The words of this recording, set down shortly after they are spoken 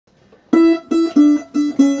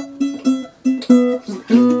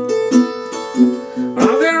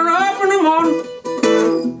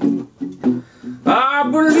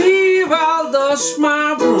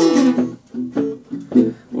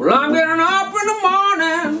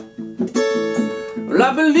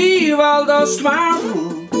believe I'll dust my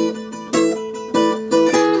room.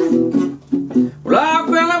 Well, I'll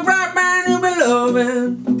bring a black man you be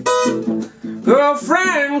loving.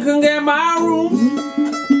 Girlfriend can get my room.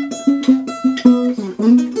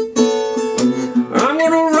 I'm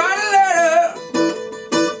gonna write a letter,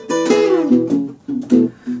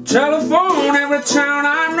 telephone every town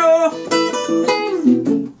I know.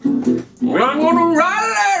 I'm gonna write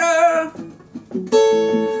a letter,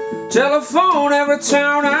 telephone every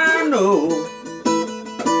town I know.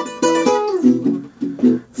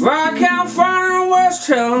 If I can't find her, where's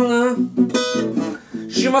telling her?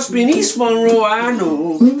 She must be in East Monroe, I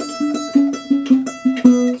know.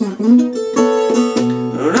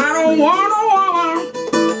 And I don't want a woman,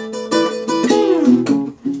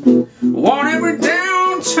 want every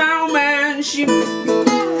downtown man she.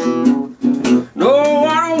 No,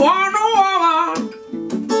 I don't want no woman,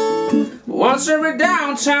 wants every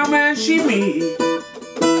downtown man she meet.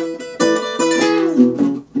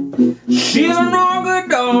 She's a no good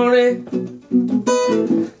darling,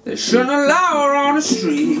 they shouldn't allow her on the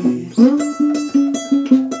street.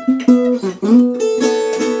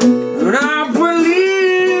 And I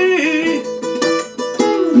believe,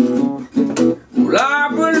 well, I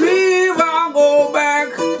believe I'll go back.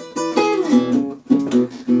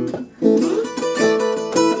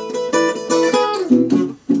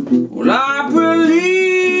 Well, I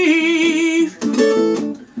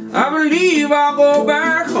believe I'll go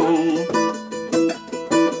back home.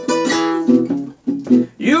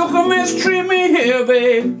 You can mistreat me here,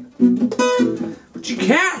 babe, but you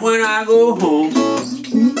can't when I go home.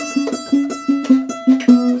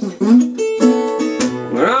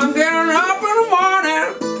 When I'm getting up in the morning,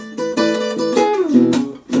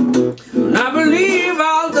 and I believe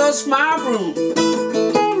I'll dust my broom.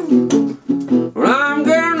 When I'm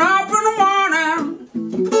getting up in the morning,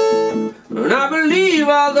 and I believe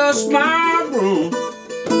I'll dust my broom.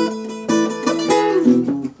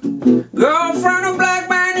 Girlfriend, a black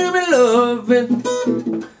man you be loving,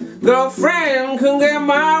 girlfriend can get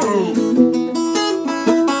my room.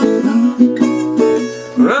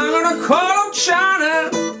 I'm gonna call up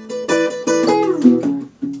China,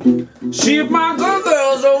 see if my good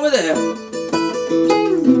girl's over there.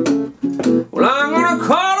 Well, I'm gonna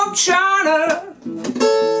call up China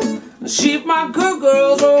and see if my good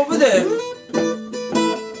girl's over there.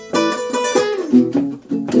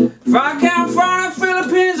 If I can't find her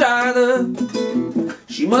Philippines either,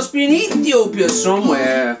 she must be in Ethiopia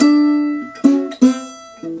somewhere.